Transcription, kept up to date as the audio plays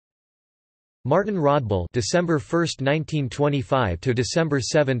Martin Rodbell (December 1, 1925 to December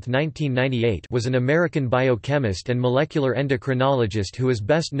 7, 1998) was an American biochemist and molecular endocrinologist who is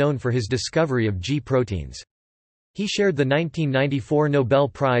best known for his discovery of G proteins. He shared the 1994 Nobel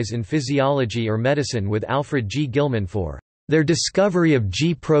Prize in Physiology or Medicine with Alfred G. Gilman for their discovery of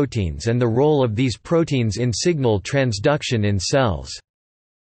G proteins and the role of these proteins in signal transduction in cells.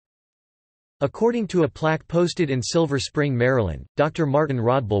 According to a plaque posted in Silver Spring, Maryland, Dr. Martin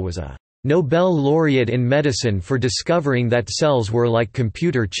Rodbell was a Nobel laureate in medicine for discovering that cells were like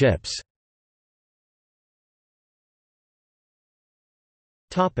computer chips.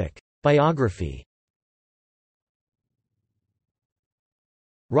 Biography.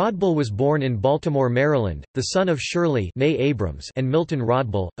 Rodbell was born in Baltimore, Maryland, the son of Shirley (née Abrams) and Milton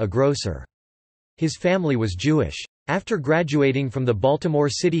Rodbell, a grocer. His family was Jewish. After graduating from the Baltimore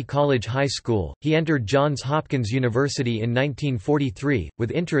City College High School, he entered Johns Hopkins University in 1943,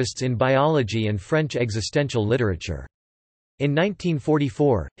 with interests in biology and French existential literature. In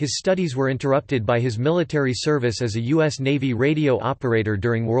 1944, his studies were interrupted by his military service as a U.S. Navy radio operator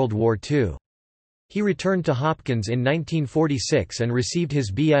during World War II. He returned to Hopkins in 1946 and received his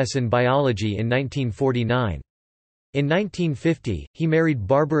B.S. in biology in 1949. In 1950, he married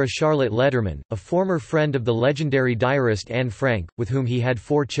Barbara Charlotte Lederman, a former friend of the legendary diarist Anne Frank, with whom he had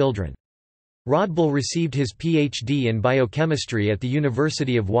 4 children. Rodbell received his Ph.D. in biochemistry at the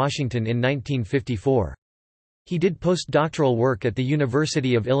University of Washington in 1954. He did postdoctoral work at the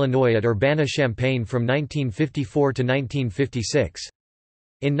University of Illinois at Urbana-Champaign from 1954 to 1956.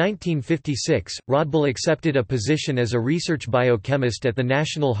 In 1956, Rodbell accepted a position as a research biochemist at the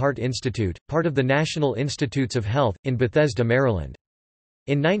National Heart Institute, part of the National Institutes of Health, in Bethesda, Maryland.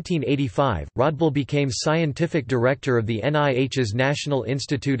 In 1985, Rodbell became scientific director of the NIH's National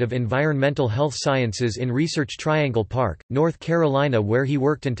Institute of Environmental Health Sciences in Research Triangle Park, North Carolina, where he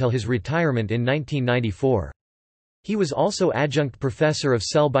worked until his retirement in 1994. He was also adjunct professor of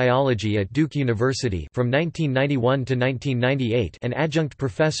cell biology at Duke University from 1991 to 1998 and adjunct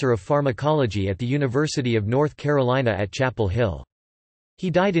professor of pharmacology at the University of North Carolina at Chapel Hill.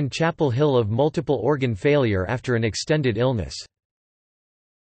 He died in Chapel Hill of multiple organ failure after an extended illness.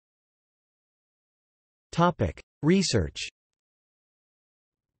 Research.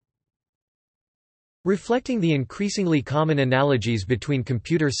 Reflecting the increasingly common analogies between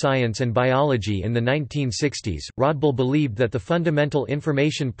computer science and biology in the 1960s, Rodbell believed that the fundamental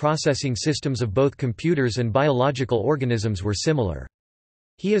information processing systems of both computers and biological organisms were similar.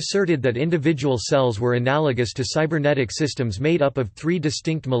 He asserted that individual cells were analogous to cybernetic systems made up of 3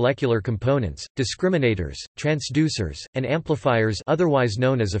 distinct molecular components: discriminators, transducers, and amplifiers, otherwise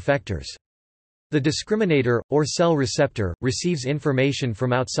known as effectors. The discriminator, or cell receptor, receives information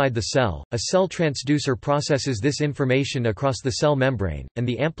from outside the cell, a cell transducer processes this information across the cell membrane, and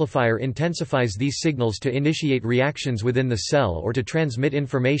the amplifier intensifies these signals to initiate reactions within the cell or to transmit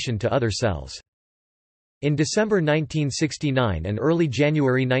information to other cells. In December 1969 and early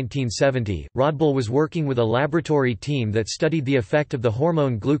January 1970, Rodbell was working with a laboratory team that studied the effect of the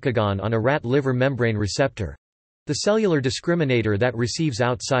hormone glucagon on a rat liver membrane receptor—the cellular discriminator that receives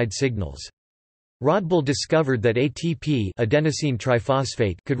outside signals. Rodbell discovered that ATP, adenosine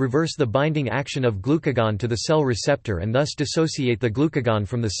triphosphate, could reverse the binding action of glucagon to the cell receptor and thus dissociate the glucagon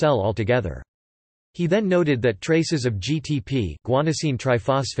from the cell altogether. He then noted that traces of GTP, guanosine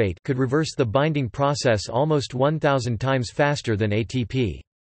triphosphate, could reverse the binding process almost 1,000 times faster than ATP.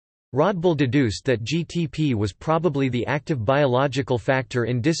 Rodbell deduced that GTP was probably the active biological factor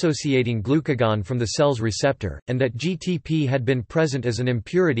in dissociating glucagon from the cell's receptor, and that GTP had been present as an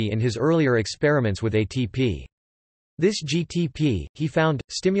impurity in his earlier experiments with ATP. This GTP, he found,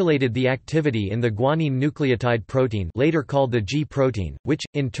 stimulated the activity in the guanine nucleotide protein, later called the G protein, which,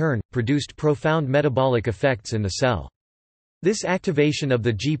 in turn, produced profound metabolic effects in the cell. This activation of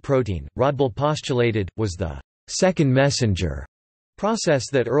the G protein, Rodbell postulated, was the second messenger process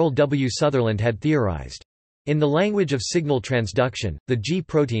that Earl W. Sutherland had theorized. In the language of signal transduction, the G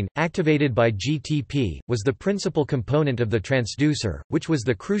protein, activated by GTP, was the principal component of the transducer, which was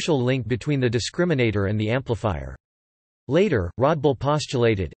the crucial link between the discriminator and the amplifier. Later, Rodbell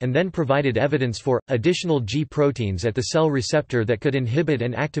postulated, and then provided evidence for, additional G proteins at the cell receptor that could inhibit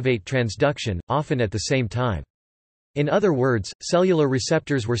and activate transduction, often at the same time. In other words, cellular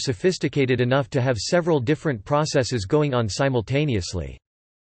receptors were sophisticated enough to have several different processes going on simultaneously.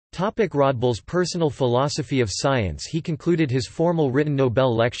 Rodbell's personal philosophy of science. He concluded his formal written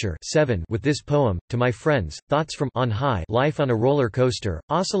Nobel lecture 7 with this poem: "To my friends, thoughts from on high, life on a roller coaster,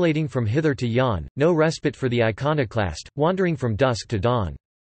 oscillating from hither to yon, no respite for the iconoclast, wandering from dusk to dawn.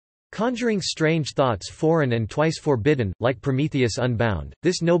 Conjuring strange thoughts foreign and twice forbidden, like Prometheus unbound,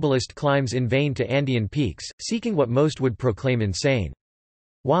 this noblest climbs in vain to Andean peaks, seeking what most would proclaim insane.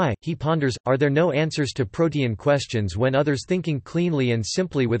 Why, he ponders, are there no answers to protean questions when others thinking cleanly and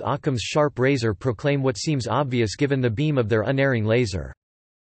simply with Occam's sharp razor proclaim what seems obvious given the beam of their unerring laser?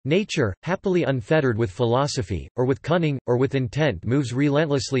 Nature, happily unfettered with philosophy, or with cunning, or with intent moves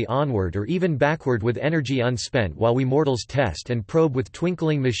relentlessly onward or even backward with energy unspent while we mortals test and probe with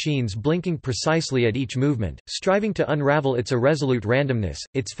twinkling machines blinking precisely at each movement, striving to unravel its irresolute randomness,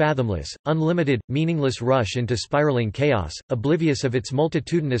 its fathomless, unlimited, meaningless rush into spiraling chaos, oblivious of its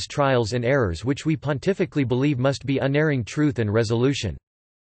multitudinous trials and errors which we pontifically believe must be unerring truth and resolution.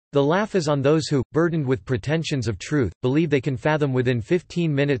 The laugh is on those who, burdened with pretensions of truth, believe they can fathom within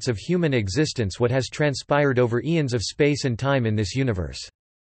 15 minutes of human existence what has transpired over eons of space and time in this universe.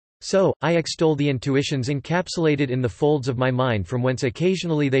 So, I extol the intuitions encapsulated in the folds of my mind from whence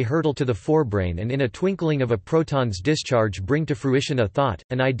occasionally they hurtle to the forebrain and in a twinkling of a proton's discharge bring to fruition a thought,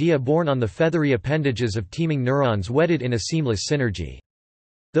 an idea born on the feathery appendages of teeming neurons wedded in a seamless synergy.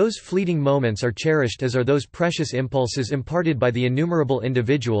 Those fleeting moments are cherished as are those precious impulses imparted by the innumerable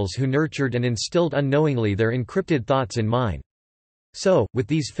individuals who nurtured and instilled unknowingly their encrypted thoughts in mine. So, with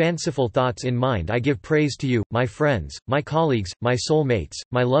these fanciful thoughts in mind I give praise to you, my friends, my colleagues, my soul mates,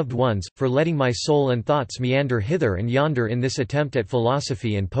 my loved ones, for letting my soul and thoughts meander hither and yonder in this attempt at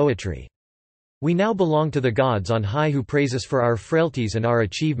philosophy and poetry. We now belong to the gods on high who praise us for our frailties and our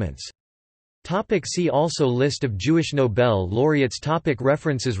achievements. See also List of Jewish Nobel laureates.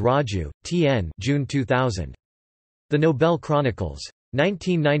 References Raju, T.N. June 2000. The Nobel Chronicles.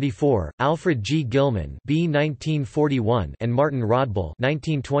 1994, Alfred G. Gilman B. 1941 and Martin Rodbell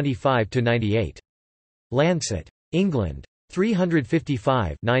 1925–98. Lancet. England.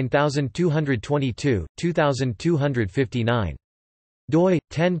 355 9222, 2259. doi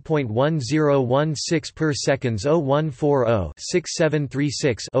 10.1016 per seconds 0140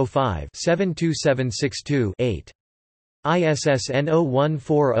 6736 05 72762 8. ISSN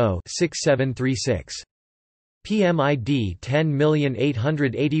 0140 6736. PMID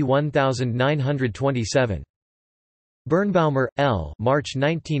 10881927. Birnbaumer, L. March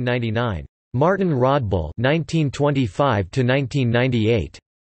 1999. Martin Rodbell 1925–1998.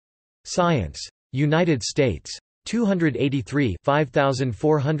 Science. United States. 283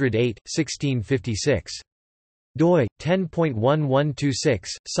 5408, 1656. doi 10.1126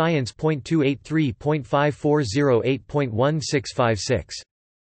 science.283.5408.1656.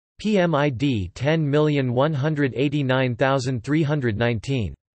 PMID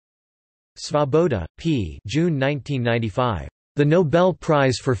 10189319. Svoboda, P. June 1995. The Nobel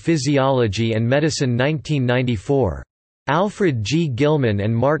Prize for Physiology and Medicine 1994. Alfred G. Gilman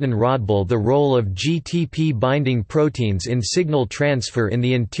and Martin Rodbell. The role of GTP binding proteins in signal transfer in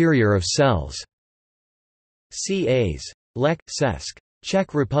the interior of cells. C.A.'s. Lech, Sesk.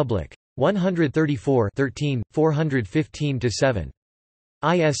 Czech Republic. 134 415–7.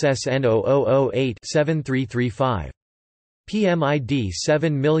 ISSN 0008-7335. PMID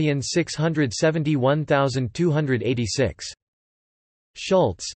 7671286.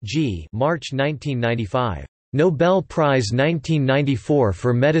 Schultz, G. March 1995. Nobel Prize 1994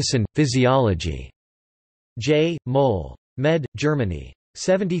 for Medicine, Physiology. J. Moll. Med, Germany.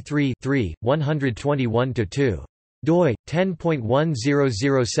 73 121–2. doi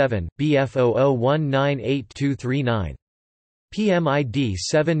 10.1007 BF00198239. PMID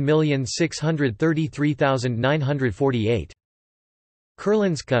 7633948.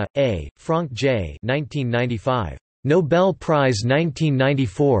 Kurlinska, A., Frank J. 1995. Nobel Prize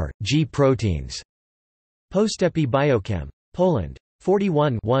 1994, G proteins. Postepi Biochem. Poland.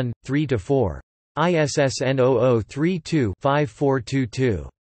 41 3–4. ISSN 0032-5422.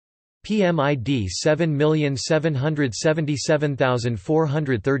 PMID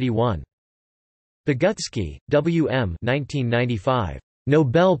 7777431. Bogutsky, W. M. 1995.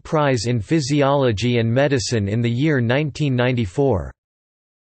 Nobel Prize in Physiology and Medicine in the year 1994.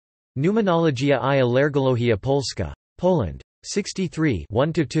 Pneumonologia I Alergologia Polska. Poland. 63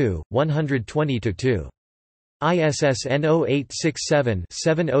 1–2, 120–2. ISSN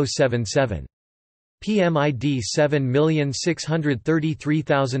 0867-7077. PMID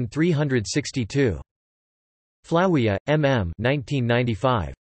 7633362. Flawia, M. M.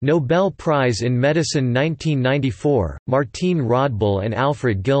 1995. Nobel Prize in Medicine 1994, Martin Rodbell and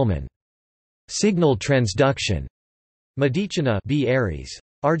Alfred Gilman. Signal transduction. Medicina B. Aries.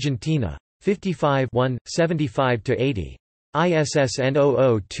 Argentina. 55 75–80. ISSN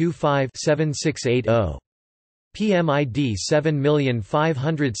 0025-7680. PMID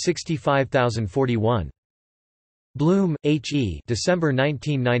 7565041. Bloom, H. E. December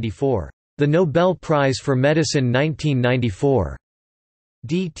 1994. The Nobel Prize for Medicine 1994.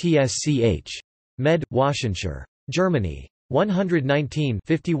 DTSCH. Med. Washington, Germany. 119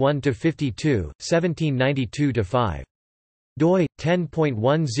 51–52, 1792–5. doi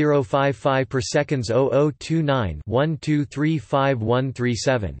 10.1055 per seconds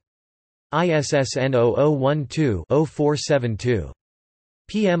 0029-1235137. ISSN 0012-0472.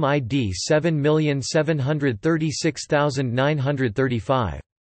 PMID 7736935.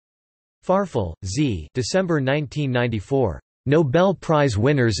 Farfel, Z. December 1994. Nobel Prize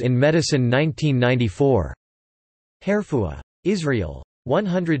winners in Medicine 1994. Herfua. Israel.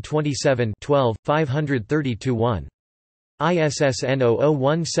 127 12, 532-1. ISSN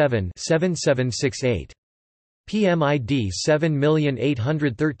 0017-7768. PMID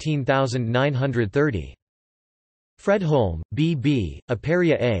 7813930. Fredholm, B. B.,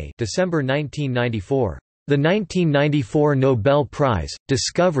 Aperia A. December 1994. The 1994 Nobel Prize,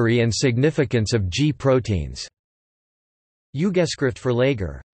 Discovery and Significance of G proteins. Ugeskrift for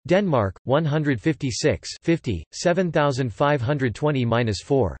Lager. Denmark, 156 50,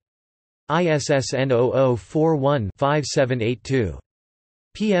 7520-4. ISSN 0041-5782.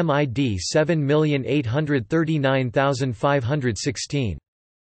 PMID 7839516.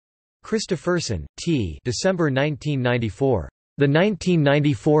 Christopherson, T. December 1994. The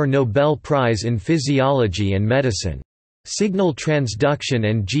 1994 Nobel Prize in Physiology and Medicine. Signal Transduction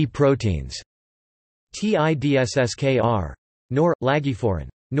and G proteins. TIDSSKR. Nor. Lagiforen.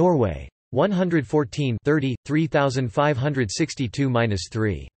 Norway. 114 30,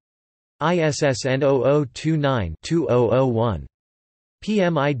 3562-3. ISSN 0029-2001.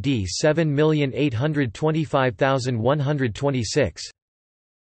 PMID 7825126.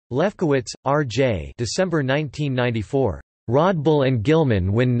 Lefkowitz, R. J. December 1994. Rodbell and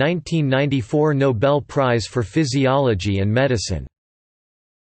Gilman win 1994 Nobel Prize for Physiology and Medicine.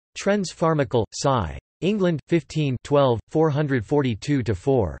 Trends Pharmacal, Sci. England, 15 12,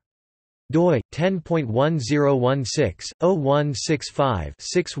 442-4. doi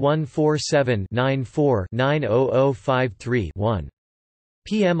 10.1016/0165-6147-94-90053-1.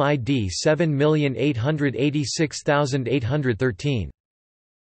 PMID 7886813.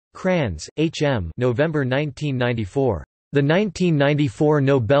 Kranz, H. M. November 1994. The 1994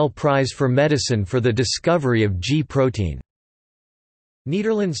 Nobel Prize for Medicine for the Discovery of G protein.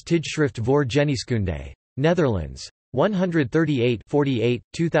 Nederlands Tijdschrift voor Geneeskunde. Netherlands. 138 48,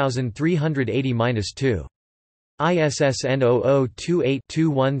 2380-2. ISSN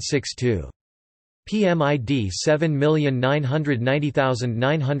 0028-2162. PMID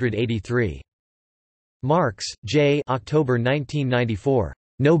 7990983. Marks, J. October 1994.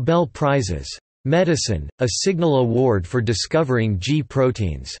 Nobel Prizes. Medicine, a Signal Award for Discovering G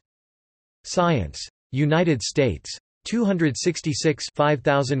proteins. Science. United States. 266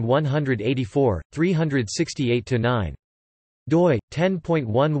 5184, 368-9. doi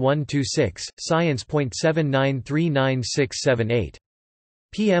 10.1126, science.7939678.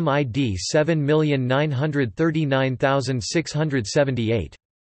 PMID 7939678.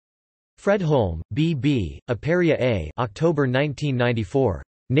 Fredholm, B. B., Aperia A. October 1994.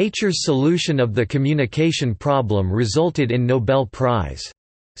 Nature's solution of the communication problem resulted in Nobel Prize.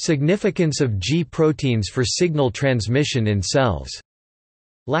 Significance of G proteins for signal transmission in cells.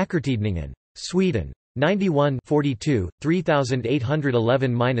 Läkartidningen. Sweden. 91 42,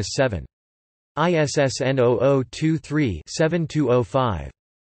 3811-7. ISSN 0023-7205.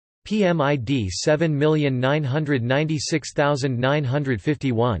 PMID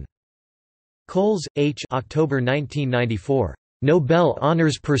 7996951. Coles, H. October 1994. Nobel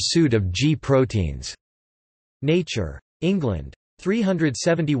honors pursuit of G proteins. Nature. England.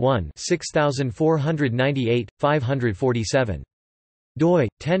 371 6498, 547. doi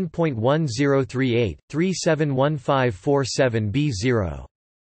 10.1038 371547b0.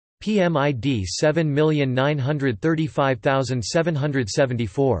 PMID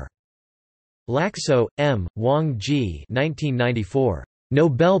 7935774. Laxo, M., Wang G. 1994.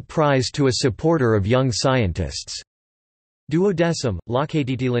 Nobel Prize to a supporter of young scientists. Duodecim,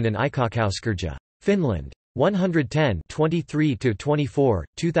 Lakatietilinen Aikakauskerja. Finland. 110 23–24,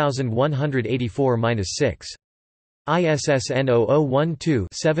 2184-6. ISSN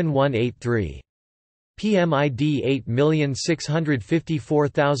 0012-7183. PMID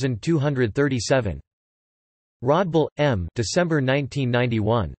 8654237. Rodbell, M. December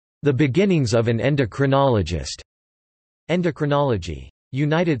 1991. The Beginnings of an Endocrinologist. Endocrinology.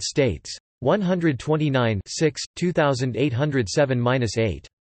 United States. 129 2807-8.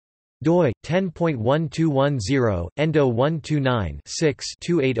 doi 10.1210 endo 129 6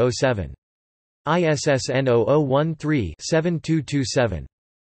 2807. ISSN 0013-7227.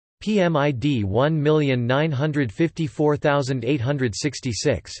 PMID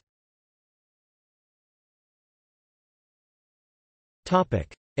 1954866.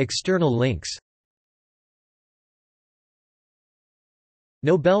 External links.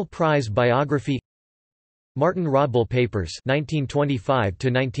 Nobel Prize biography. Martin Rodbell Papers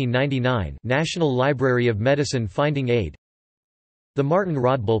 1925–1999 National Library of Medicine Finding Aid. The Martin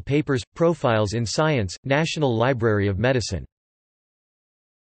Rodbell Papers – Profiles in Science, National Library of Medicine